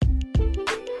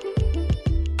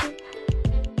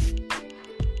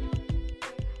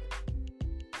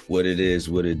What it is,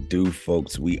 what it do,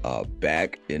 folks. We are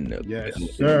back in the Yes,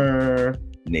 building. sir.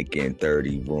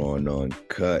 KnickN30, raw and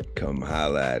uncut. Come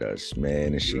holla at us,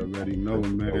 man. And You already know,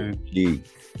 man. OG.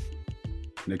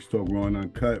 Next talk, Raw and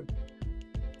Uncut.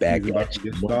 Back He's about at to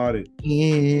get you started.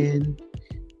 again.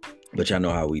 But y'all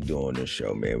know how we do on this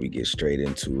show, man. We get straight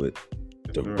into it.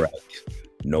 Direct.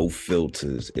 No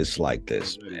filters. It's like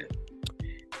this, man.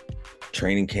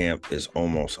 Training camp is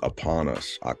almost upon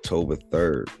us. October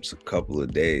 3rd. It's a couple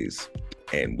of days.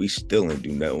 And we still ain't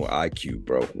do nothing with IQ,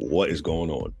 bro. What is going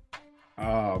on?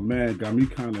 Oh, man, got me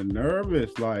kind of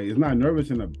nervous. Like, it's not nervous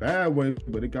in a bad way,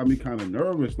 but it got me kind of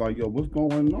nervous. Like, yo, what's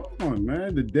going on,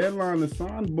 man? The deadline to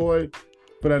sign, boy,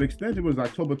 for that extension was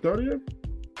October 30th?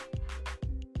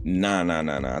 Nah.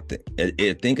 I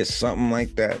think it's something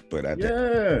like that, but I think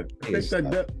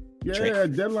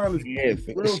deadline is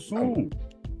real soon.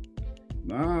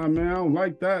 Nah, man, I don't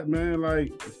like that, man.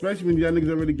 Like, especially when y'all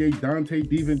niggas already gave Dante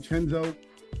DiVincenzo,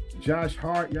 Josh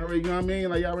Hart, y'all already, you know what I mean?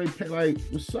 Like, y'all already paid, like,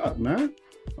 what's up, man?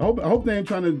 I hope they ain't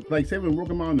trying to, like, say we work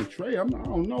them out on the trade. I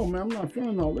don't know, man. I'm not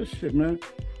feeling all this shit, man.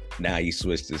 Now he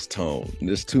switched his tone.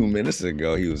 Just 2 minutes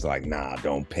ago, he was like, nah,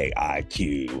 don't pay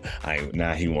IQ.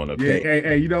 Now he want to pay.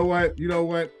 Hey, you know what?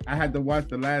 I had to watch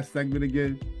the last segment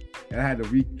again, and I had to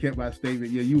recap my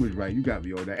statement. Yeah, you was right. You got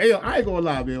me on that. Hey, yo, I ain't gonna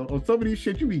lie, man. On some of these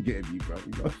shit, you be getting me, bro.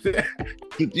 You know what I'm saying?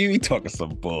 You be talking some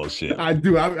bullshit. I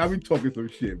do. I be talking some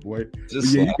shit, boy.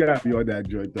 Just yeah, you got me on that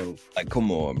joint, though. Like,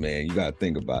 come on, man. You got to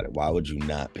think about it. Why would you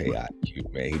not pay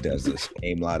IQ, man? He does the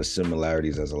same lot of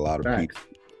similarities as a lot of people.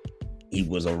 He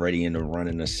was already in the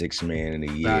running of 6 man in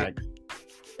a year.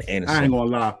 And I ain't gonna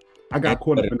lie. I got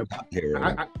caught up in the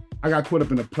I got caught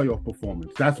up in the playoff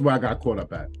performance. That's where I got caught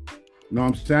up at. You know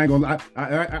what I'm saying?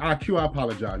 I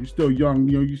apologize. You're still young,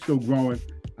 you're still growing.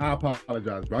 I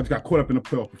apologize, bro. I just got caught up in the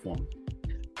playoff performance.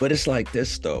 But it's like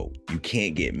this, though. You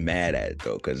can't get mad at it,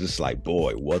 though, because it's like,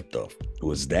 boy, what the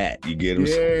was that? You get him?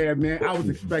 Yeah, man. I was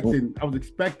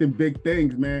expecting big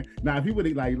things, man. Now, if he would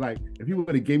have if he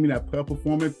would have gave me that playoff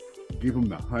performance, give him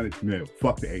the 100 mil.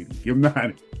 Fuck the 80. Give him the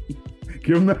 100.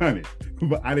 Give him the 100.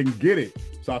 But I didn't get it,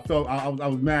 so I felt I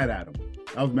was mad at him.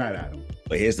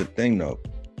 But here's the thing, though.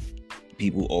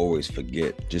 People always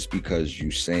forget, just because you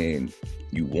saying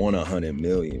you want 100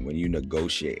 million when you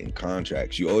negotiating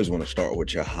contracts, you always want to start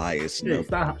with your highest number.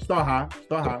 Start high.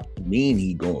 Don't mean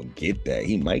he gonna get that.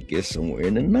 He might get somewhere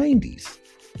in the 90s.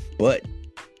 But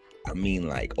I mean,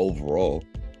 like, overall,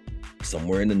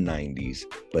 somewhere in the 90s,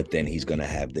 but then he's gonna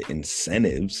have the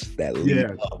incentives that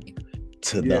lead up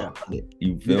to the 100.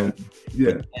 You feel me?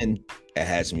 Yeah. But then it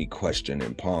has me question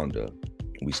and ponder.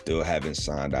 We still haven't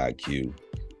signed IQ.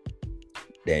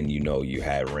 Then, you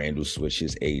had Randall switch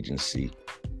his agency.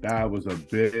 That was a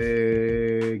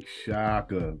big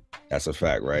shocker. That's a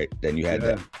fact, right? Then you had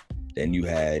that. Then you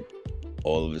had,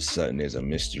 all of a sudden, there's a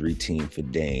mystery team for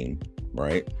Dame,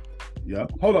 right?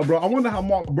 Yep. Hold up, bro. I wonder how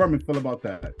Mark Berman feel about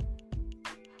that.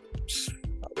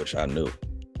 I wish I knew.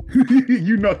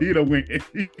 You know he'd have win.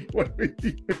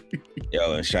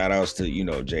 Yo, and shout outs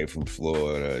to, Jay from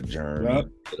Florida, Jeremy,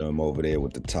 them over there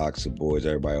with the Toxic Boys,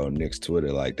 everybody on Knicks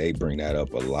Twitter, like, they bring that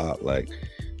up a lot. Like,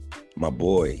 my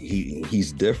boy,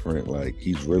 he's different. Like,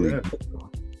 he's really different.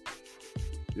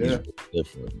 He's really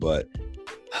different. But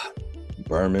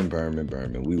Berman,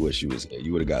 we wish you was here.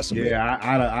 You would have got some. Yeah,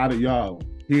 out of y'all,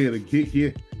 he'd have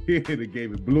gave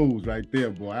it blues right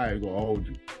there, boy. I ain't gonna hold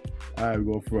you. I ain't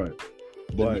gonna front.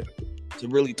 But to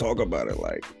really talk about it,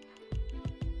 like,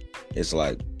 it's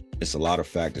a lot of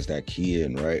factors that key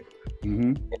in, right?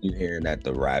 Mm-hmm. You're hearing that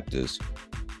the Raptors,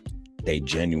 they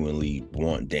genuinely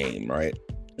want Dame, right?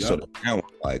 Yep. So now,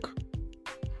 like,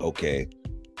 okay,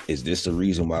 is this the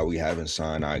reason why we haven't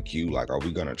signed IQ? Like, are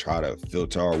we gonna try to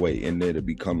filter our way in there to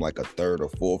become like a third or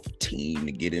fourth team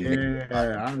to get in there?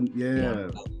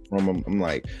 I'm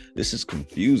like, this is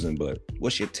confusing, but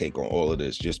what's your take on all of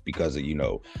this? Just because of,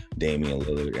 Damian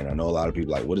Lillard, and I know a lot of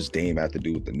people like, what does Dame have to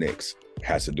do with the Knicks? It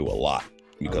has to do a lot,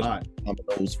 because when some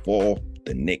of those fall,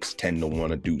 the Knicks tend to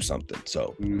want to do something.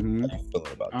 So, how are you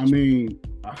feeling about this?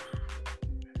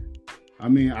 I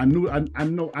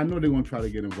know they're gonna try to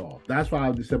get involved. That's why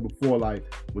I just said before, like,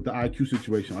 with the IQ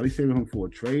situation, are they saving him for a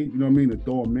trade? You know what I mean? To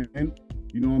throw him in.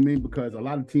 You know what I mean? Because a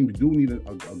lot of teams do need a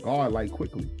guard, like,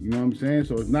 quickly. You know what I'm saying?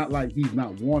 So it's not like he's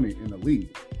not wanted in the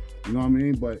league. You know what I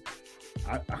mean? But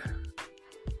I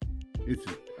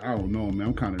don't know, man.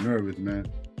 I'm kind of nervous, man.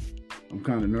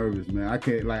 I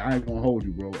can't, like, I ain't gonna hold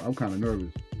you, bro. I'm kind of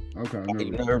nervous.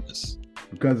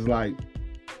 Because it's like,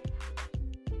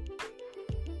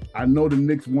 I know the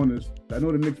Knicks want to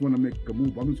make a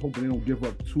move. I'm just hoping they don't give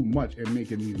up too much in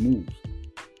making these moves.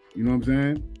 You know what I'm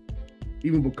saying?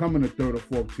 Even becoming a third or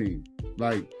fourth team.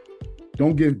 Like,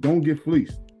 don't get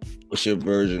fleeced. What's your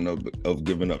version of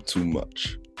giving up too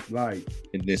much? Like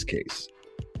in this case,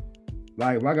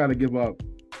 like if I gotta give up,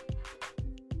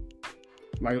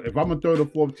 like if I'm a third or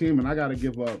fourth team and I gotta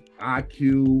give up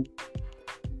IQ,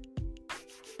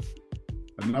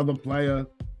 another player,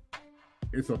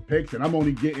 it's a pick, and I'm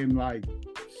only getting like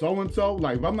so and so.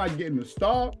 Like if I'm not getting the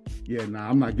star, yeah, nah,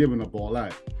 I'm not giving up all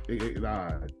that.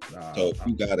 So if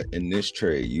you gotta in this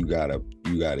trade, you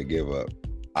gotta give up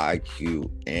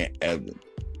IQ and Evan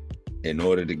in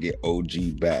order to get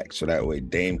OG back, so that way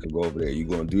Dame can go over there. You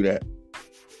gonna do that?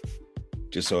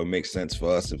 Just so it makes sense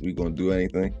for us if we gonna do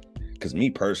anything. Because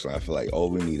me personally, I feel like all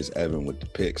we need is Evan with the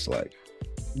picks. Like,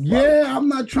 yeah, wow. I'm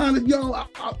not trying to,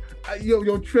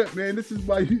 yo, Trip, man. This is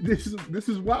why this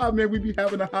is why, man. We be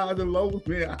having the highs and lows,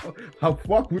 man. I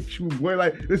fuck with you, boy.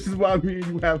 Like, this is why me and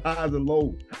you have highs and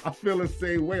lows. I feel the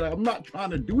same way. Like, I'm not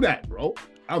trying to do that, bro.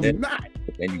 I'm not.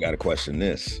 Then you got to question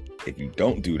this. If you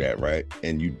don't do that, right,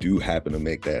 and you do happen to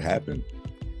make that happen,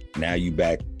 now you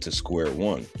back to square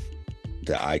one,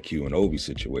 the IQ and Obi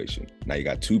situation. Now you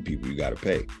got two people you got to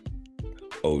pay,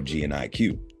 OG and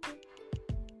IQ.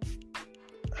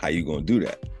 How you gonna do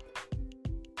that?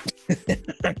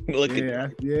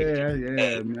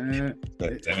 Yeah, man.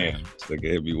 Damn, it's like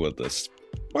hit me with a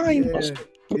spine.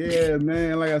 Yeah,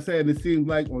 man. Like I said, it seems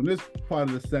like on this part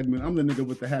of the segment, I'm the nigga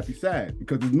with the happy side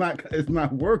because it's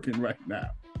not working right now.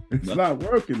 It's not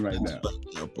working right now.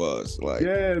 Like,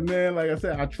 yeah, man. Like I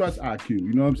said, I trust IQ.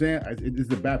 You know what I'm saying?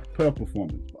 It's a bad player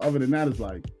performance. Other than that, it's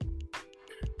like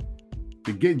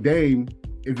to get Dame,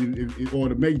 if or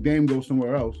to make Dame go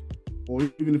somewhere else, or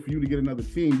even if you to get another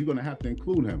team, you're gonna have to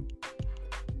include him.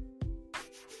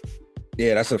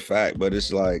 Yeah, that's a fact. But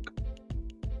it's like,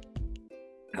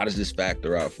 how does this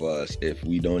factor out for us if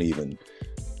we don't even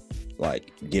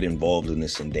like get involved in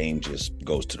this and Dame just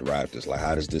goes to the Raptors? Like,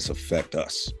 how does this affect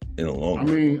us in the long run?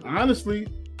 I mean, honestly,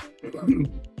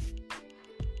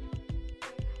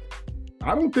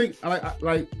 I don't think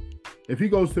like if he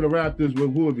goes to the Raptors, who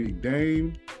would be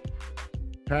Dame,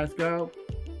 Pascal?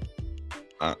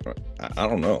 I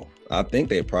don't know. I think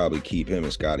they probably keep him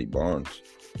and Scotty Barnes.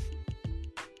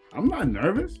 I'm not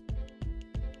nervous.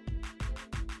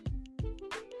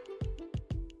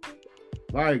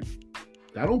 Like,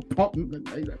 I don't pump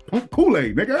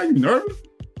Kool-Aid, nigga. Are you nervous?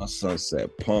 My son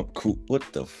said pump Kool. What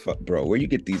the fuck, bro? Where you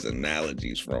get these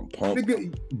analogies from? Pump,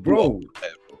 nigga, bro.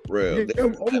 Real. Yeah,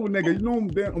 I'm old, nigga. You know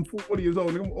I'm 40 years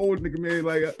old. Nigga. I'm old, nigga, man.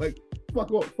 Like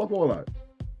fuck all that.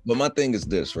 But my thing is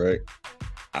this, right?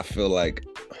 I feel like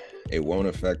it won't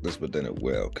affect us, but then it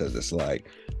will, because it's like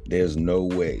there's no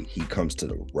way he comes to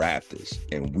the Raptors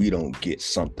and we don't get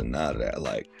something out of that.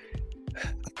 Like,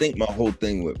 I think my whole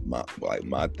thing with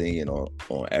my thing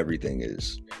on everything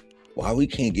is why we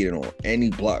can't get it on any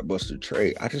blockbuster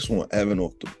trade. I just want Evan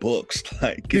off the books.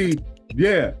 Like, See,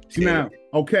 now,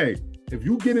 okay. If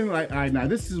you get in like, all right, now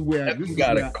this is where Evan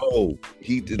gotta go.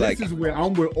 He did this is where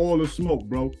I'm with all the smoke,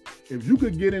 bro. If you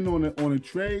could get in on a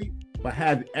trade, but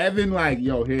have Evan like,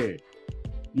 yo, here.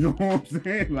 You know what I'm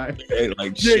saying? Like,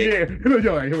 shit. Yeah.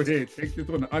 Yo, here, take this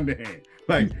on the underhand.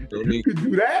 Like, if you could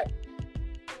do that,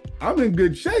 I'm in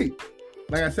good shape.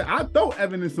 Like I said, I throw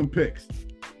Evan in some picks.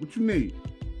 What you need?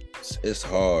 It's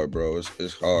hard, bro.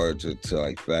 It's hard to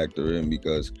like factor in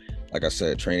because, like I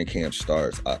said, training camp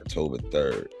starts October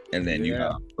 3rd. And then you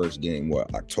got first game,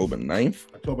 October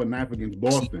 9th? October 9th against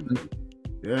Boston.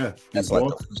 Yeah. That's like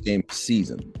the first game of the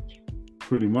season.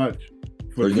 Pretty much.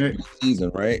 For the game of the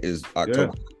season, right? Is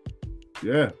October.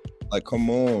 Yeah. Like, come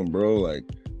on, bro. Like,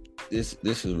 this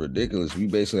is ridiculous. We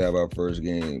basically have our first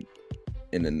game,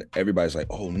 and then everybody's like,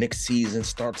 oh, next season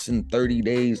starts in 30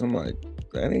 days. I'm like,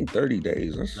 that ain't 30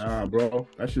 days. Nah, bro.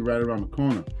 That shit right around the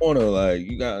corner. Like,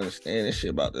 you gotta understand this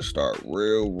shit about to start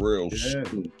real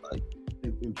soon. Like,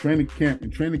 in training camp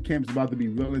is about to be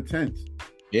real intense.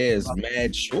 Yeah, it's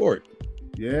mad short.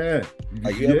 Yeah.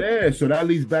 Like, so that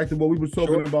leads back to what we were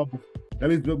talking about. That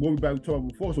leads to what we were talking about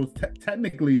before. So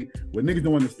technically, what niggas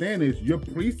don't understand is your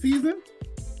preseason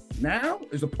now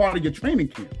is a part of your training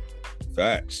camp.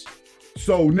 Facts.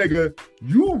 So, nigga,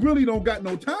 you really don't got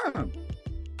no time.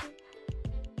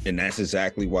 And that's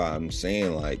exactly why I'm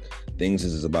saying, like, things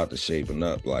is about to shaping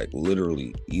up. Like,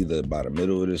 literally, either by the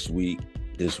middle of this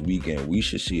weekend, we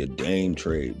should see a Dame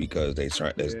trade because they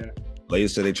try.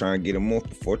 Players said they trying to get him off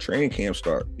before training camp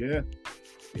start. Yeah.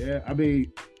 I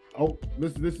mean,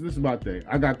 this is my thing.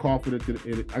 I got confident to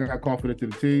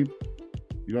the team.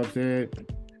 You know what I'm saying?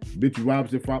 Bitchy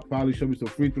Robinson finally showed me some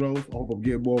free throws. I hope I'm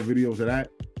getting more videos of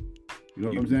that. You know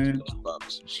what I'm saying?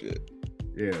 Robinson shit.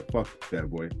 Yeah, fuck that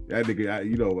boy. That nigga,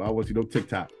 I want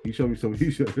TikTok. He showed me some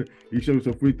free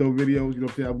throw videos. You know what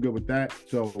I'm saying? I'm good with that.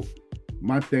 So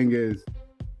My thing is,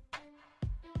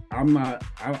 I'm not.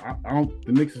 I don't.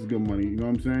 The Knicks is good money. You know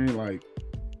what I'm saying? Like,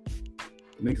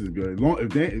 Knicks is good. As long as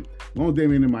they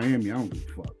ain't in Miami, I don't give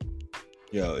a fuck.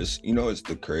 Yo, it's it's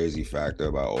the crazy factor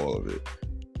about all of it.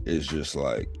 It's just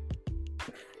like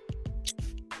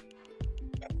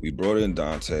we brought in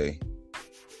Dante.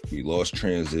 We lost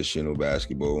transitional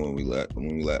basketball when we let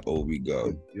Obi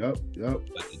go. Yep.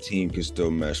 But the team can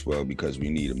still mesh well because we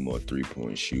needed more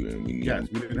 3-point shooting. We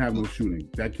didn't have no shooting.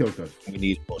 That killed us. We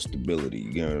need more stability.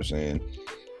 You know what I'm saying?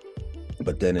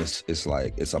 But then it's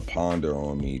like it's a ponder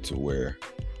on me to where,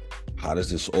 how does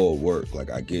this all work? Like,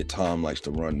 I get Tom likes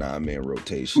to run 9-man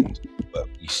rotations, but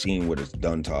we've seen what it's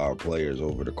done to our players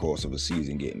over the course of a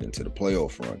season getting into the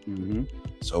playoff run. Mm-hmm.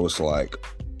 So it's like,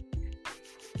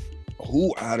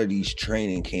 who out of these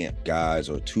training camp guys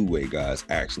or two-way guys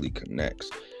actually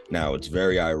connects? Now, it's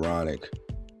very ironic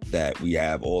that we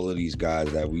have all of these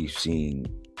guys that we've seen,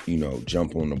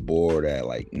 jump on the board at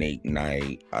like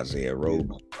KnickN30, Isaiah Roby.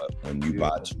 But when you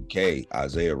buy 2K,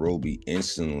 Isaiah Roby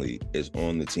instantly is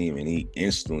on the team, and he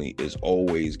instantly is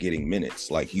always getting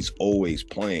minutes. Like, he's always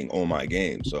playing on my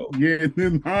game. So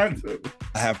I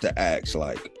have to ask,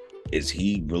 like, is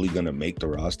he really going to make the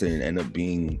roster and end up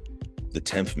being the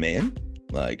 10th man?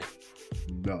 Like,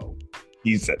 no.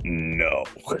 He said no.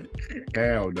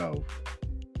 Hell no.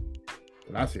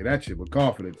 And I say that shit with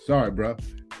confidence. Sorry, bro.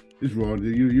 This raw,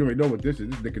 you already know what this is.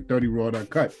 This KnickN30 raw and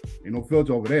uncut. Ain't no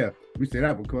filter over there. We say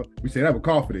that with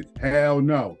confidence. Hell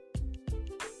no.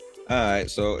 All right,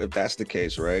 so if that's the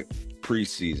case, right?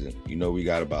 Preseason, we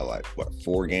got about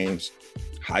 4 games.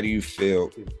 How do you feel?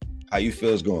 How you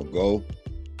feel it's gonna go?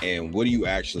 And what are you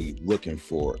actually looking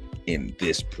for in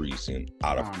this preseason?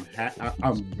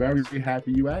 I'm very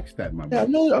happy you asked that, my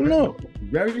brother. Yeah, I know.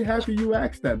 Very happy you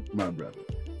asked that, my brother.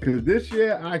 Because this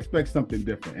year, I expect something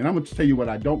different. And I'm going to tell you what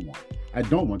I don't want. I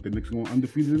don't want the Knicks going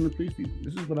undefeated in the preseason.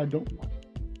 This is what I don't want.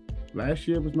 Last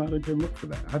year was not a good look for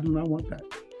that. I do not want that.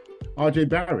 RJ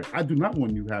Barrett, I do not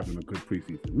want you having a good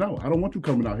preseason. No, I don't want you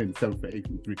coming out hitting 7 for 8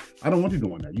 from 3. I don't want you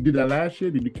doing that. You did that last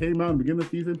year. Then you came out in the beginning of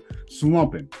the season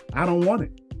slumping. I don't want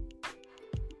it.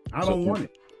 I don't want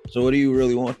it. So what do you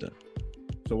really want then?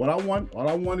 So all I want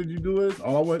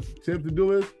Tim to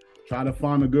do is try to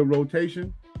find a good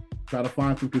rotation, try to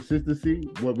find some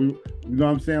consistency. You know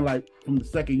what I'm saying? Like, from the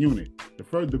second unit.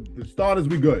 The starters,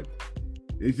 we good.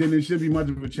 There shouldn't be much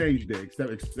of a change there, except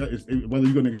whether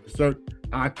you're going to insert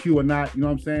IQ or not. You know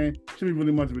what I'm saying? Shouldn't be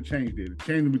really much of a change there. The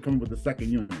change will be coming with the second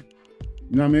unit.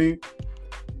 You know what I mean?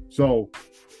 So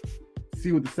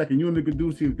see what the second unit could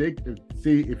do. See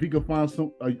if he could find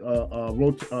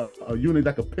a unit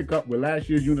that could pick up where last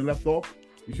year's unit left off.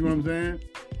 You see what I'm saying?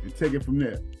 And take it from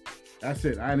there. That's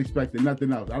it. I ain't expecting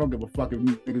nothing else. I don't give a fuck if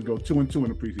niggas go 2-2 in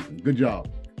the preseason. Good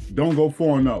job. Don't go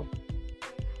 4-0.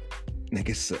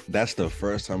 Niggas, that's the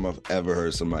first time I've ever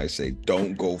heard somebody say,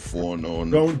 don't go 4-0.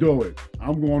 Don't do it.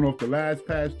 I'm going off the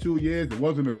past 2 years. It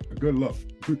wasn't a good look.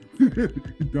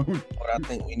 What I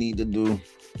think we need to do,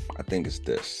 I think it's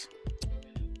this.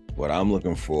 What I'm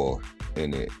looking for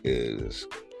in it is,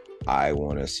 I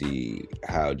want to see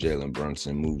how Jalen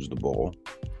Brunson moves the ball,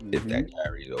 if that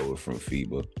carries over from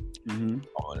FIBA. I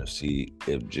want to see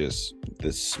if just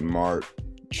the smart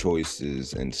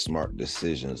choices and smart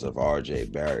decisions of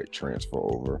RJ Barrett transfer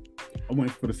over. I'm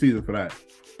waiting for the season for that.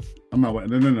 I'm not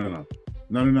waiting. No.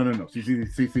 See.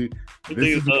 This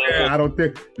is I don't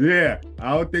think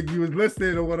you was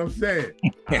listening to what I'm saying.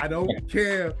 I don't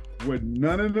care what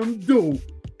none of them do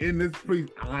in this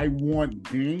I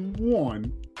want game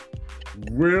 1,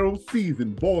 real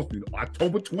season, Boston,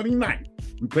 October 29th.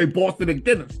 We play Boston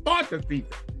again to start the season.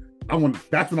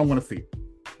 That's what I want to see.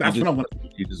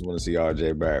 You just want to see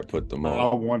RJ Barrett put them on.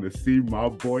 I want to see my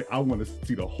boy. I want to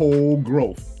see the whole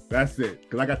growth. That's it.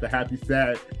 Because I got the happy,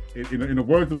 sad. In the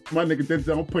words of my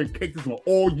KnickN30, I'm putting cases on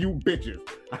all you bitches.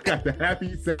 I got the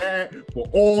happy, sad for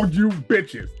all you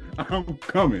bitches. I'm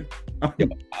coming. I'm not going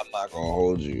to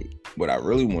hold you. What I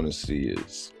really want to see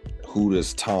is, who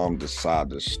does Tom decide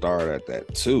to start at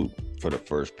that 2 for the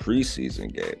first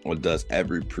preseason game? Or does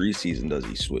every preseason, does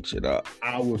he switch it up?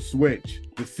 I will switch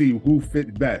to see who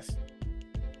fits best.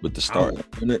 With the start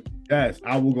unit? Yes,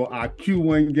 I will go IQ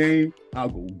one game. I'll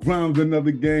go Grimes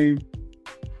another game.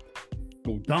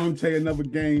 Go Dante another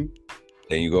game.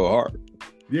 Then you go hard.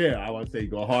 Yeah, I would say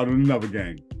go hard on another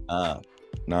game.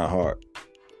 Not hard.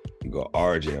 You go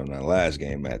RJ on that last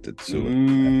game at the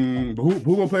 2. But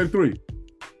who gonna play the 3?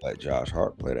 Let Josh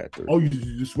Hart play that 3. Oh, you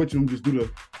just switch them, just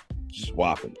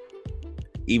swap him.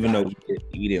 Even though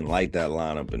he didn't like that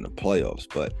lineup in the playoffs,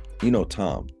 but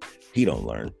Tom, he don't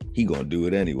learn. He gonna do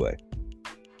it anyway.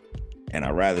 And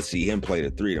I'd rather see him play the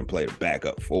 3 than play the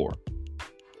backup 4.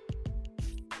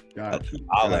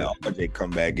 I'll let RJ come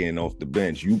back in off the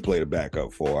bench. You play the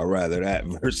backup for. I'd rather that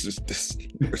versus this.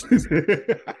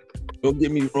 Don't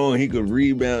get me wrong. He could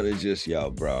rebound and just,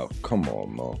 yo, bro, come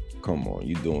on, Mo. Come on.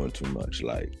 You doing too much.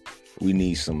 Like, we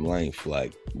need some length.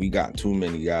 Like, we got too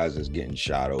many guys that's getting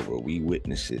shot over. We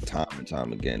witness it time and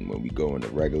time again when we go in the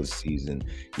regular season,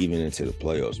 even into the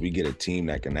playoffs. We get a team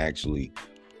that can actually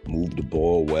move the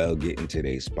ball well, get into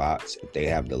their spots. If they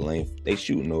have the length, they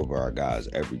shooting over our guys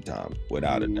every time,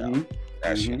 without a doubt.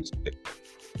 That shit's thick.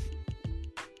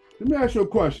 Let me ask you a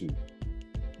question.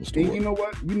 And you know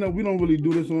what? We don't really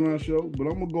do this on our show, but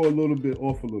I'm gonna go a little bit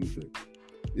off a little bit.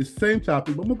 It's the same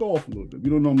topic, but I'm gonna go off a little bit. We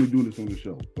don't normally do this on the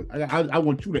show, but I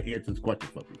want you to answer this question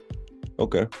for me.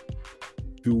 Okay.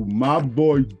 Do my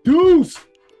boy Deuce,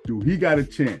 do he got a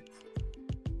chance?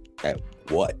 At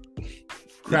what?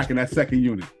 Cracking that second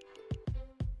unit.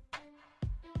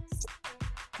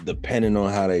 Depending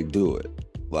on how they do it.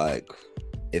 Like,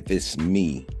 if it's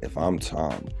me, if I'm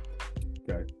Tom,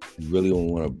 okay, you really don't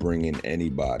want to bring in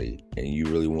anybody and you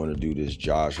really want to do this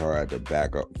Josh Hart at the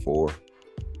backup 4,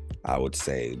 I would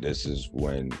say this is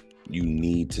when you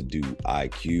need to do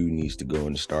IQ needs to go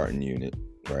in the starting unit,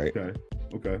 right?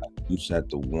 Okay. Deuce at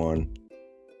the 1,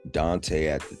 Dante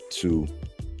at the 2,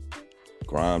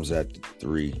 Grimes at the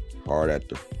 3, Hart at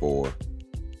the 4,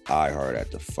 Hart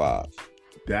at the 5.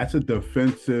 That's a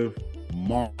defensive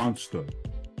monster.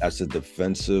 That's a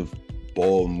defensive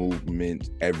ball movement.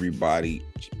 Everybody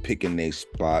picking their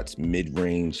spots,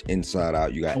 mid-range, inside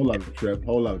out. You got hold up, Trip,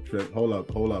 bro.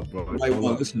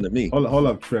 Listen to me. Hold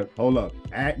up, Trip. Hold up.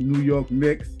 At New York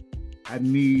Knicks, I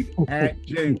need at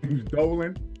James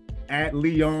Dolan, at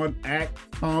Leon, at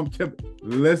Tom Tip.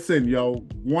 Listen, yo,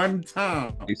 one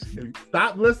time.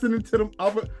 Stop listening to them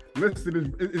other.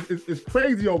 Listen, it's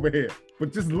crazy over here.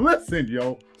 But just listen,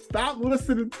 yo. Stop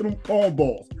listening to them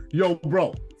cornballs. Yo,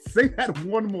 bro, say that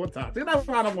one more time. Say that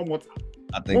one more time.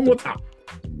 I think one more time.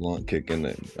 Blunt kicking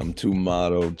it. I'm too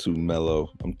motto, too mellow.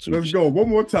 I'm too. Let's go. One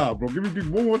more time, bro. Give me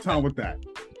one more time with that.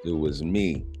 It was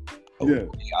me. Yeah.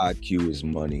 IQ is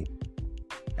money.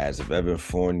 As of Evan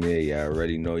Fournier, you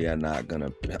already know you're not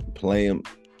gonna play him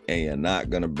and you're not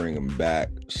gonna bring him back.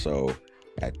 So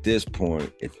at this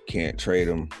point, if you can't trade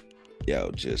him,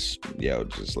 just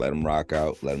let him rock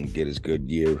out, let him get his good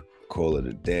year, call it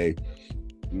a day.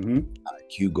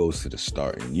 IQ goes to the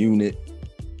starting unit.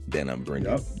 Then I'm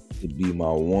bringing to be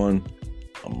my 1.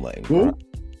 I'm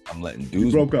letting Deuce.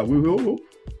 You broke up. Who?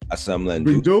 I said I'm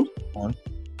letting Deuce. 1.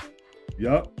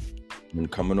 Yup. I'm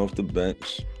coming off the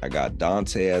bench. I got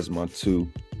Dante as my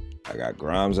 2. I got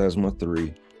Grimes as my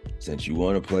 3. Since you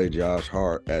want to play Josh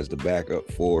Hart as the backup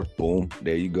 4, boom,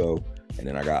 there you go. And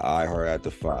then I got Hart at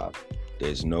the 5.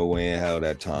 There's no way in hell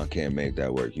that Tom can't make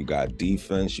that work. You got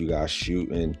defense, you got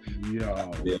shooting, you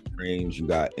got mid-range, you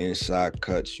got inside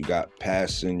cuts, you got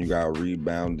passing, you got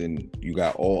rebounding, you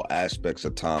got all aspects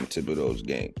of Tom Thibodeau's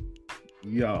game.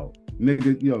 Yo,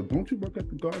 nigga, don't you work at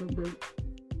the Garden, bro?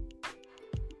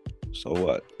 So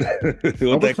what?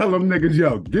 I'm gonna tell them niggas,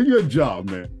 yo, give you a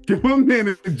job, man. Give my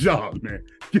man a job, man.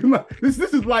 This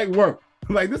is light work.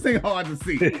 Like, this ain't hard to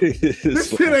see. This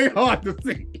shit ain't hard to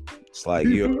see. It's like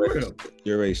you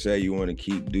already said you want to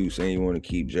keep Deuce and you want to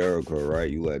keep Jericho, right?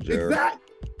 You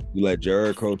let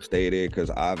Jericho stay there because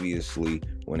obviously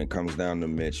when it comes down to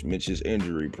Mitch is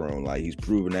injury prone. Like, he's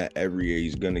proven that every year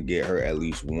he's gonna get hurt at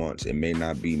least once. It may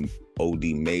not be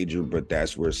OD major, but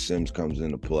that's where Sims comes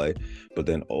into play. But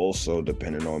then also,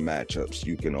 depending on matchups,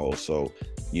 you can also,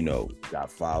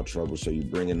 got foul trouble, so you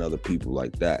bring in other people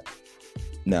like that.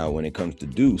 Now, when it comes to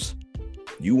Deuce,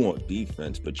 you want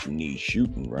defense, but you need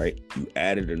shooting, right? You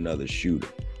added another shooter.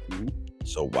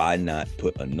 So why not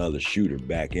put another shooter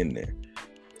back in there?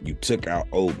 You took out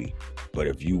Obi, but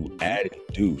if you added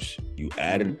Deuce, you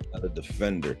added another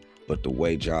defender. But the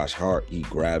way Josh Hart, he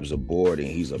grabs a board and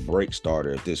he's a break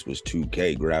starter. If this was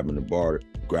 2K, grabbing the ball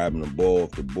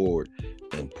off the board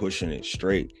and pushing it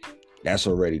straight, that's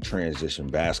already transition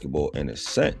basketball in a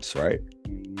sense, right?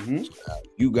 So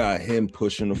you got him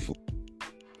pushing the floor.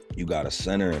 You got a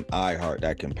center in Hart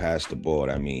that can pass the ball.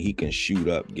 I mean, he can shoot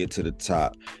up, get to the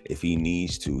top if he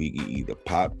needs to. He can either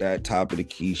pop that top of the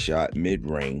key shot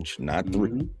mid-range, not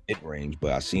 3, mid-range,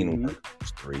 but I seen him work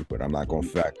 3, but I'm not going to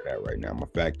factor that right now. I'm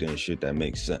going to factor in shit that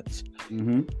makes sense.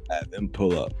 Have him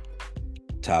pull up,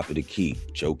 top of the key,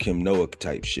 Joakim Noah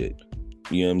type shit.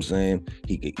 You know what I'm saying?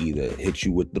 He could either hit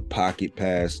you with the pocket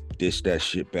pass, dish that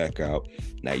shit back out.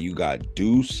 Now you got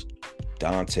Deuce,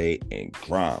 Dante, and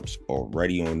Grimes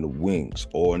already on the wings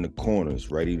or in the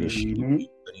corners, ready to shoot, ready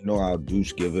already know how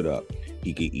Deuce give it up.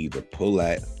 He could either pull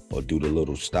at or do the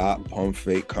little stop, pump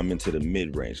fake, come into the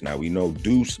mid-range. Now, we know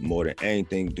Deuce, more than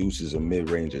anything, Deuce is a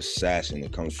mid-range assassin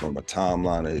that comes from a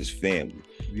timeline of his family.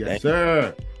 Yes,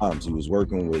 sir. He was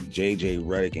working with J.J.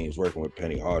 Redick and he was working with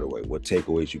Penny Hardaway. What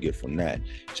takeaways you get from that?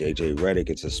 J.J. Redick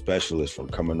is a specialist from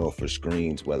coming off of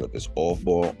screens, whether it's off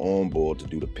ball, on ball, to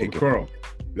do the pick and curl.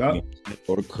 Yep.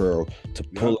 Or the curl, to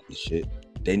pull the shit.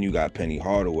 Then you got Penny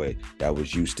Hardaway that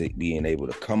was used to being able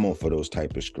to come off of those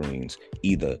type of screens,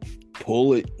 either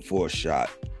pull it for a shot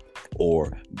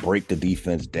or break the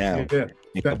defense down. Yeah,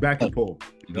 step back and pull.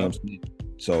 You know what I'm saying?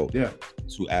 So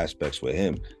two aspects with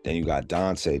him. Then you got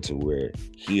Dante, to where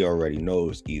he already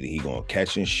knows either he gonna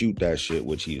catch and shoot that shit,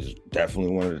 which he's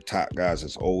definitely one of the top guys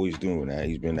that's always doing that.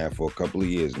 He's been there for a couple of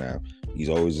years now. He's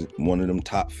always one of them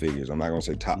top figures. I'm not gonna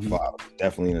say top 5,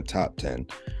 definitely in the top 10.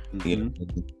 You know?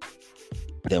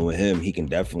 Then with him, he can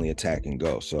definitely attack and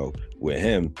go. So with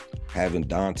him, having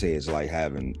Dante is like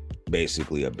having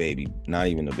basically a baby, not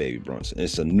even a baby Brunson.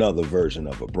 It's another version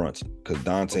of a Brunson, because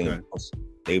Dante and Brunson,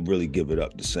 they really give it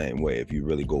up the same way if you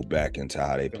really go back into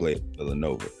how they played at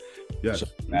Villanova. Yes. So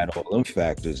add all them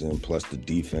factors in, plus the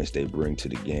defense they bring to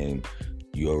the game.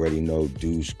 You already know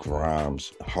Deuce,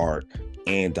 Grimes, Hart,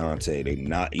 and Dante. They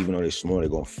not, even though they're small, they're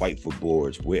gonna fight for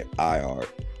boards with IR.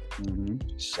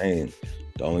 Saying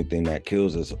the only thing that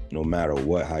kills us, no matter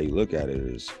what, how you look at it,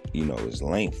 is, you know, is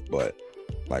length. But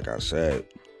like I said,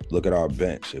 look at our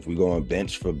bench. If we go on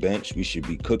bench for bench, we should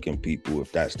be cooking people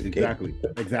if that's the case.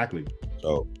 Exactly.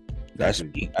 So that's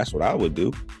what I would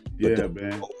do. But yeah,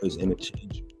 man. Always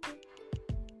interchangeable.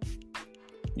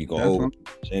 You can always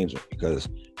change it, because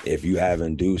if you have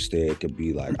induced there, it could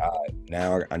be like, all right,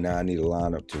 now I need a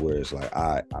lineup to where it's like,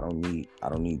 all right, I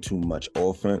don't need too much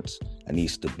offense. I need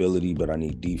stability, but I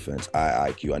need defense.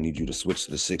 IQ. I need you to switch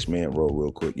to the 6-man role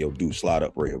real quick. Yo, Deuce, slide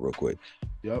up right here real quick.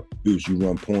 Yep. Deuce, you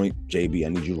run point. JB, I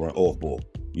need you to run off ball.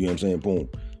 You know what I'm saying? Boom.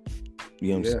 You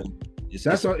know what I'm saying?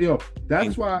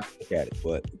 That's why I look at it,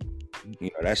 but you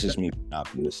know, that's just me being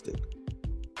optimistic.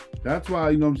 That's why,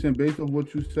 you know what I'm saying, based on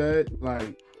what you said,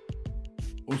 like,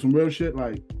 on some real shit,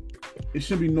 like, it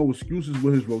should be no excuses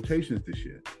with his rotations this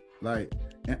year. Like,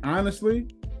 and honestly,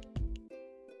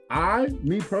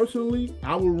 me personally,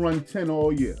 I will run 10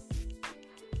 all year.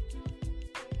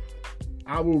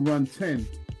 I will run 10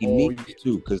 he needs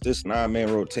to, because this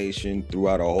 9-man rotation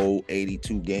throughout a whole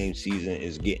 82-game season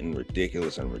is getting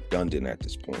ridiculous and redundant at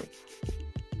this point.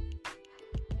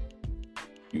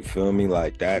 You feel me?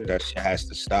 Like that shit has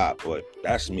to stop. But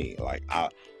that's me. Like I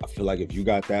feel like if you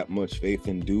got that much faith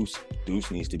in Deuce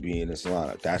needs to be in this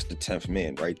lineup. That's the 10th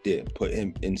man right there.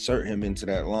 Insert him into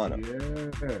that lineup.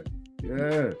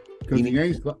 Yeah.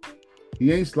 Because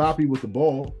he ain't sloppy with the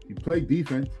ball. He play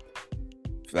defense.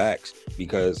 Facts.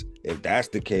 Because if that's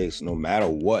the case, no matter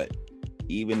what,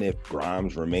 even if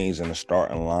Grimes remains in the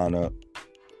starting lineup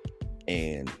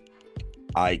and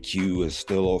IQ is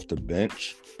still off the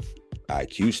bench,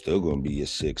 IQ still gonna be a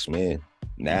 6th man.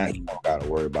 Now you don't gotta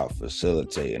worry about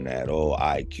facilitating at all.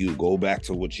 IQ, go back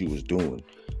to what you was doing.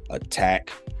 Attack,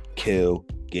 kill,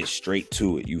 get straight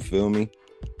to it. You feel me?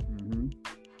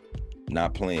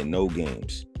 Not playing no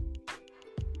games.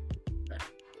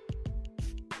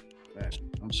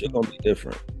 Shit gonna be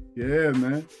different. Yeah,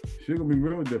 man. Shit gonna be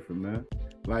real different, man.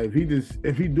 Like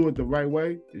if he do it the right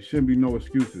way, it shouldn't be no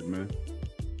excuses, man.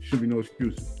 Should be no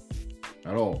excuses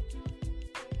at all.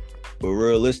 But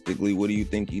realistically, what do you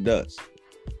think he does?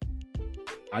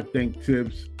 I think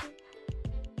Tibbs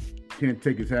can't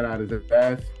take his head out of his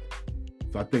ass.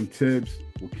 So I think Tibbs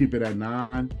will keep it at 9.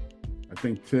 I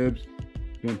think Tibbs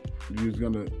he's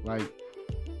gonna, like,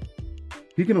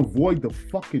 he can avoid the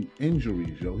fucking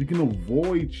injuries, yo. He can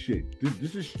avoid shit.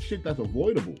 This is shit that's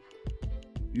avoidable.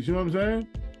 You see what I'm saying?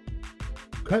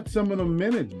 Cut some of the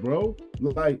minutes, bro.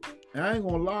 Like, I ain't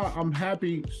gonna lie, I'm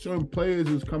happy certain players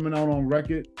is coming out on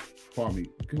record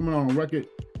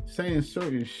saying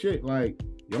certain shit like,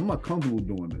 yo, I'm not comfortable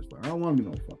doing this. Like, I don't want to be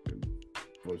no fucking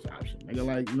first option. Nigga,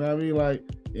 like, you know what I mean? Like,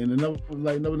 and another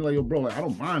like, yo, bro, like, I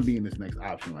don't mind being this next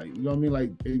option. Like, you know what I mean?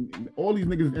 Like, all these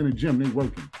niggas in the gym, they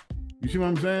working. You see what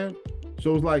I'm saying?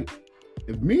 So it's like,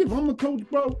 if I'm a coach,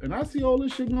 bro, and I see all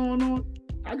this shit going on,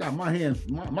 I got my hands,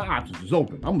 my options is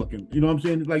open. I'm looking, you know what I'm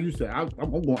saying? Like you said, I'm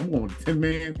going with 10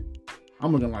 man.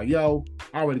 I'm looking like, yo,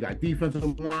 I already got defensive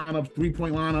lineups,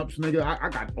 3-point lineups, nigga. I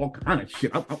got all kind of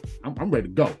shit. I'm ready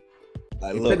to go.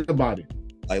 Like, think about it.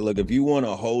 Like, look, if you want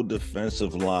a whole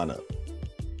defensive lineup,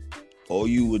 all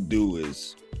you would do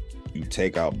is you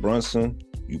take out Brunson,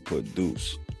 you put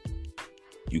Deuce.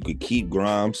 You could keep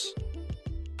Grimes.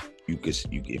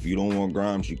 If you don't want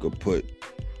Grimes, you can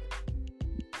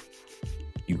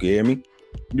hear me?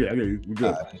 Yeah, okay, we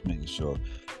good. Just making sure,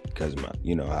 because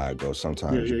you know how it goes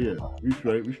sometimes. Yeah. We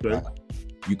straight.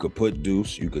 You could put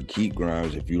Deuce, you could keep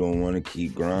Grimes. If you don't want to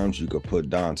keep Grimes, you could put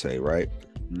Dante, right?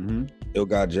 Mm-hmm. Still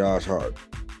got Josh Hart.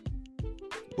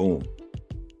 Boom.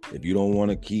 If you don't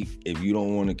want to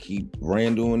keep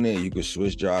Randall in there, you could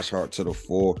switch Josh Hart to the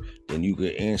 4. Then you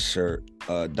could insert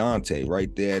Dante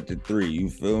right there at the 3. You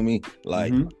feel me?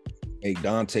 Like, make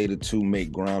Dante the 2,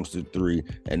 make Grimes the 3,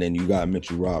 and then you got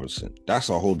Mitchell Robinson. That's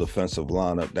a whole defensive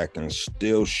lineup that can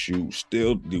still shoot,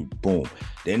 still do boom.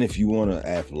 Then if you want an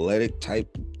athletic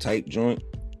type joint,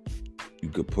 you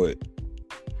could put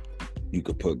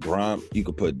Grimes, you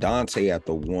could put Dante at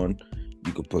the 1.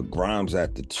 You could put Grimes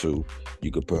at the 2. You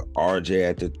could put RJ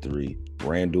at the 3,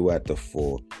 Randall at the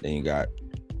 4. Then you got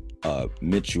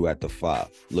Mitchell at the 5.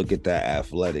 Look at that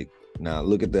athletic. Now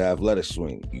look at the athletic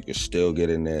swing. You can still get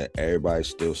in there. Everybody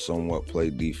still somewhat play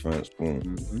defense.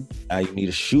 Boom. Now you need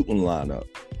a shooting lineup.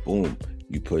 Boom.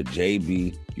 You put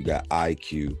JB. You got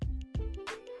IQ.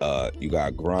 You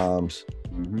got Grimes.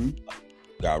 You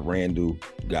got Randall.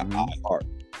 You got iHeart.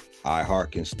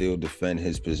 iHeart can still defend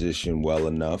his position well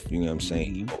enough. You know what I'm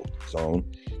saying? He holds his own.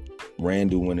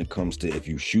 Randall, when it comes to if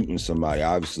you shooting somebody,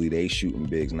 obviously they shooting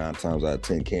bigs 9 times out of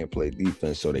 10 can't play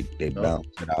defense, so they balance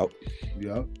it out.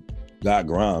 Got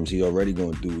Grimes, he already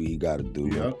gonna do what he gotta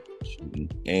do.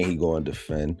 And he gonna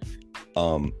defend.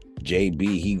 JB,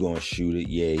 he gonna shoot it.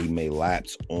 Yeah, he may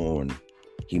lapse when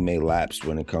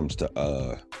it comes to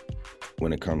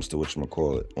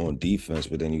whatchamacallit on defense,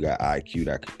 but then you got IQ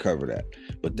that could cover that.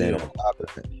 But then on top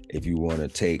of that, if you want to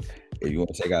take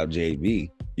out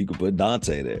JB, you could put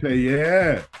Dante there.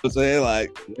 Yeah. I'm saying,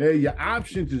 like, your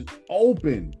options is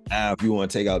open. Now, if you want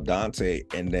to take out Dante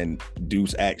and then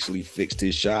Deuce actually fixed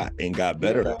his shot and got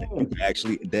better at it, you can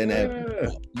actually then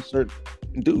insert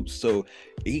Deuce. So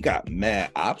he got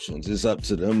mad options. It's up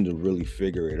to them to really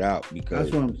figure it out, because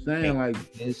that's what I'm saying. Like,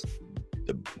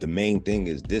 the main thing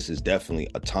is this is definitely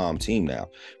a Tom team now,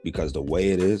 because the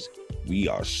way it is, we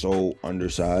are so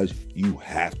undersized. You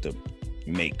have to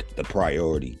make the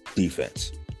priority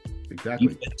defense. Exactly.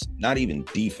 Defense, not even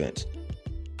defense.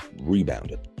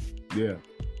 Rebounding. Yeah.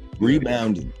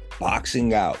 Rebounding,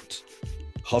 boxing out,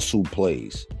 hustle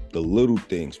plays, the little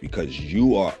things, because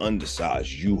you are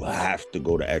undersized. You have to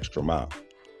go the extra mile.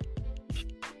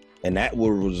 And that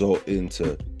will result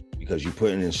into, because you're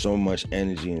putting in so much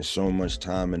energy and so much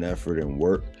time and effort and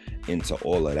work into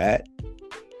all of that,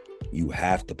 you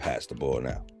have to pass the ball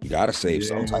now. You got to save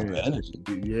some type of energy.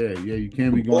 Yeah, you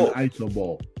can't be going to ISO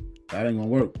ball. That ain't going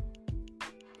to work.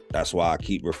 That's why I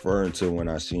keep referring to when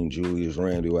I seen Julius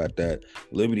Randle at that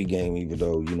Liberty game, even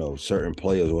though, you know, certain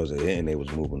players wasn't hitting, they was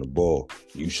moving the ball.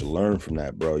 You should learn from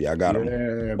that, bro. Y'all got to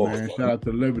man. Shout out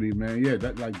to Liberty, man. Yeah,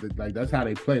 that like that's how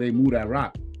they play. They move that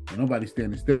rock. And nobody's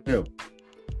standing still.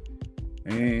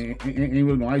 Ain't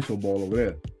really no ISO ball over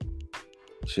there.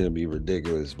 Should be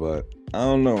ridiculous, but I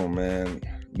don't know, man.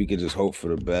 We could just hope for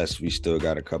the best. We still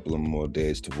got a couple of more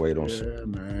days to wait on. Yeah,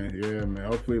 man.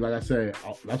 Hopefully, like I said,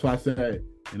 that's why I said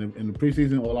in the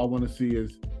preseason, all I want to see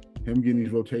is him getting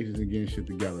these rotations and getting shit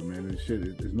together, man. And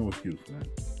there's no excuse, man.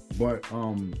 But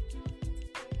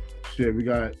we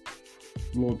got a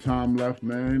little time left,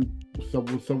 man. What's up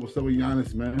with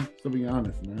Giannis, man? What's up with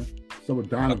Giannis, man? What's up with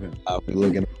Donovan? I'll be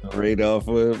looking at the radar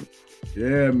for him.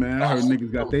 Yeah, man. I heard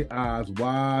niggas got their eyes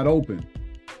wide open.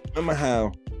 Remember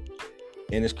how,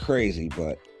 and it's crazy,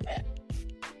 but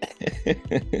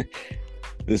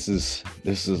this is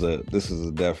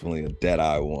definitely a dead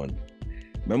eye one.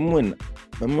 Remember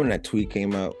when that tweet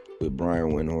came out with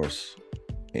Brian Windhorst,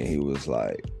 and he was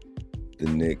like, the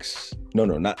Knicks. No,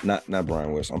 not Brian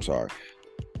Windhorst. I'm sorry,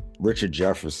 Richard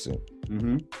Jefferson.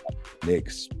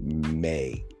 Knicks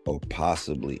may, or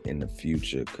possibly in the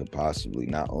future, could possibly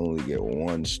not only get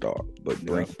 1 star, but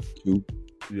bring 2.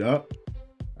 Yep.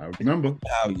 I remember.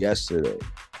 Now, yesterday,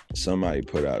 somebody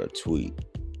put out a tweet.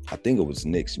 I think it was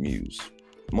Knicks Muse.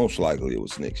 Most likely it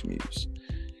was Knicks Muse.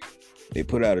 They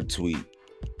put out a tweet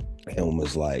and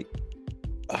was like,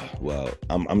 well,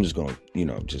 I'm just going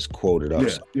to, just quote it up.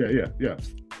 Yeah.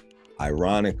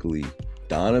 Ironically,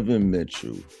 Donovan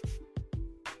Mitchell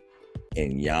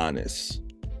and Giannis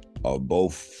are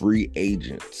both free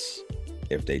agents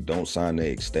if they don't sign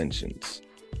their extensions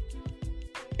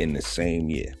in the same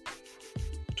year,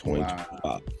 2025.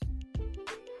 Wow.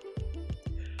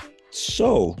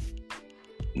 So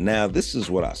now this is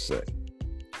what I say.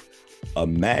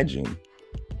 Imagine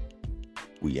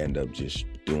we end up just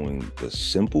doing the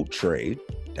simple trade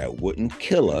that wouldn't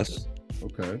kill us.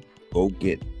 Okay. Go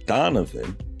get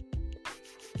Donovan,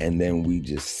 and then we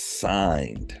just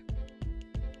signed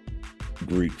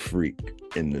Greek Freak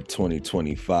in the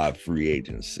 2025 free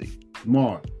agency.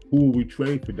 Smart. Who will we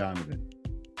trade for Donovan?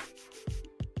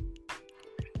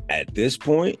 At this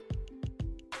point,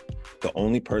 the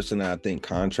only person I think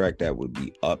contract that would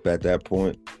be up at that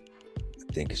point,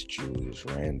 I think is Julius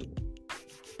Randle.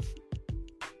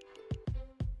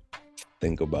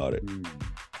 Think about it.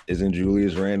 Isn't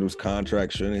Julius Randle's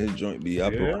contract, shouldn't his joint be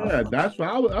up? Yeah, that's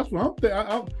what I'm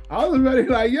thinking. I was ready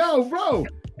like, yo, bro,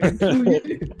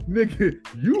 nigga,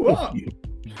 you up.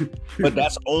 But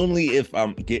that's only if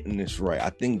I'm getting this right. I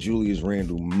think Julius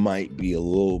Randle might be a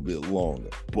little bit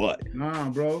longer, but nah,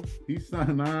 bro, he's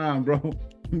signed. Nah, bro,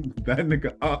 that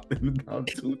nigga up in about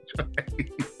 2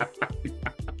 trades.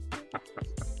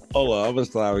 Hold on, I'm gonna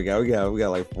start. We got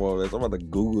like 4 minutes. I'm about to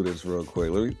Google this real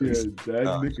quick. Let me.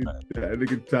 That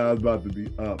nigga time's about to be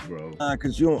up, bro. Nah,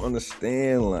 cause you don't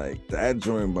understand. Like that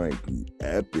joint might be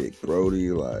epic,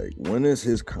 Brody. Like when is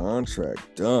his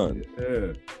contract done?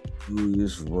 Yeah.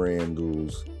 Julius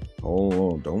Randle's. Hold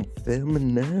on, don't fail me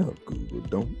now, Google.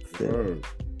 Don't fail.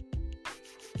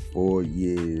 4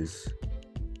 years.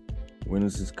 When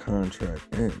is his contract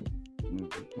end?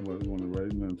 Somebody want to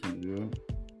write mention, yeah.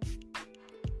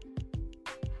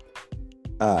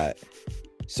 All right.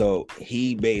 So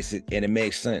he and it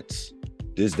makes sense.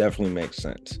 This definitely makes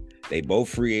sense. They both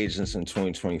free agents in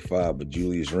 2025, but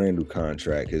Julius Randle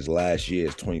contract, his last year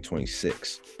is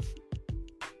 2026.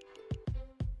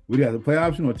 Would he have a play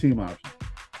option or team option?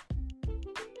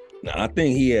 Now, I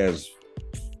think he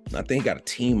got a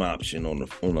team option on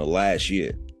the last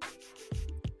year.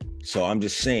 So I'm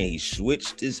just saying he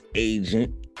switched his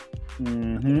agent.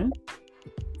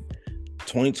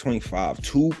 2025,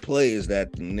 2 players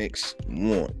that the Knicks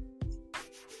want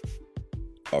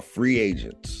are free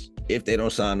agents if they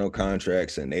don't sign no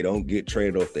contracts and they don't get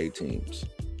traded off their teams.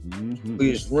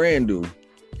 Julius Randle,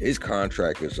 his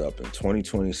contract is up in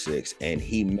 2026, and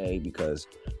he may, because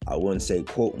I wouldn't say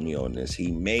quote me on this,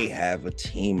 he may have a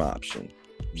team option.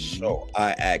 So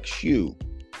I ask you,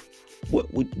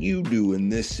 what would you do in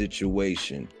this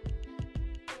situation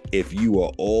if you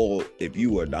are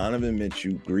Donovan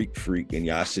Mitchell, Greek Freak, in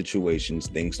y'all situations,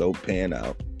 things don't pan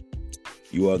out?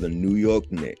 You are the New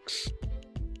York Knicks.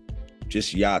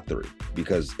 Just y'all 3.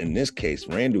 Because in this case,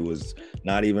 Randle is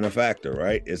not even a factor,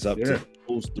 right? It's up to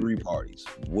those 3 parties.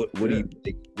 What do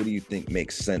you think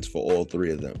makes sense for all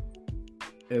 3 of them?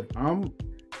 If I'm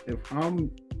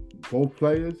both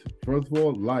players, first of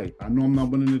all, I know I'm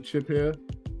not winning the chip here.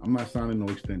 I'm not signing no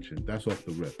extension. That's off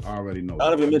the rip. I already know.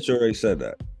 Donovan Mitchell already said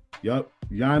that. Yup.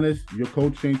 Giannis, your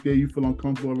coach ain't there. You feel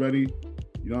uncomfortable already.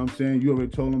 You know what I'm saying? You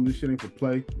already told him this shit ain't for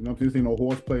play. You know what I'm saying? This ain't no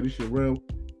horseplay. This shit real.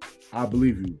 I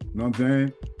believe you. You know what I'm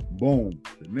saying? Boom.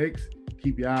 The Knicks,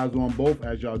 keep your eyes on both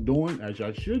as y'all doing, as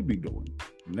y'all should be doing.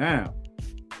 Now,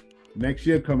 next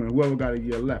year coming, whoever got a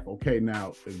year left. Okay,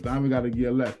 now, if Donovan got a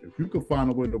year left, if you could find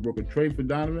a way to work a trade for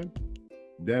Donovan,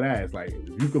 dead ass. Like,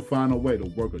 if you could find a way to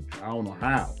work I don't know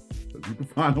how, but if you could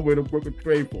find a way to work a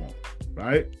trade for him,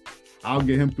 right? I'll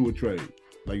get him through a trade.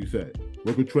 Like you said,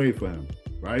 work a trade for him,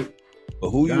 right?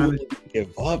 But who you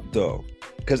give up, though?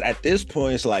 Because at this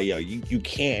point, it's like, yo, you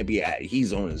can't be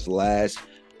he's on his last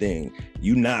thing.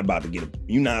 You're not about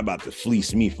to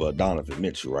fleece me for Donovan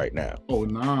Mitchell right now. Oh,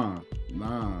 nah.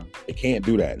 They can't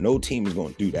do that. No team is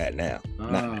going to do that now.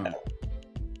 Not now.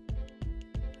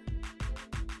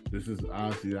 This is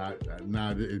honestly,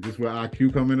 is this where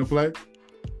IQ come into play?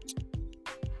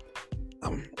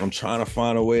 I'm trying to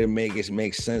find a way to make it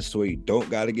make sense to where you don't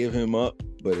got to give him up,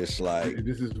 but it's like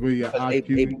this is where your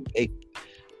IQ.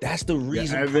 That's the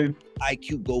reason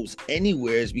IQ goes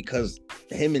anywhere, is because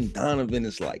him and Donovan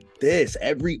is like this.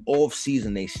 Every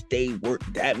offseason they stay work.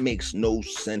 That makes no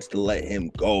sense to let him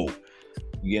go.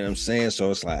 You know what I'm saying?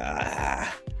 So it's like,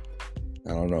 I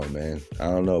don't know, man. I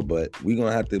don't know, but we're going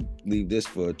to have to leave this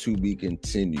for a to be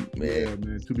continued, man. Yeah,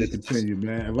 man, to be continued,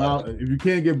 man. If you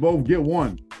can't get both, get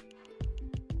one.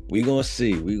 We're going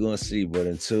to see. But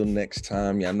until next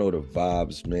time, y'all know the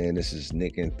vibes, man. This is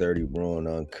KnickN30, bro, and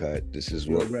Uncut. This is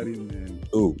what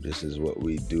this is what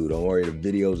we do. Don't worry, the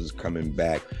videos is coming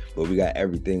back, but we got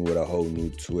everything with a whole new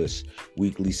twist.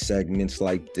 Weekly segments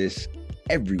like this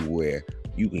everywhere.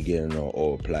 You can get it on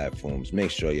all platforms.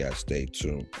 Make sure y'all stay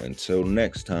tuned. Until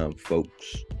next time,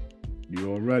 folks.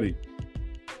 You already.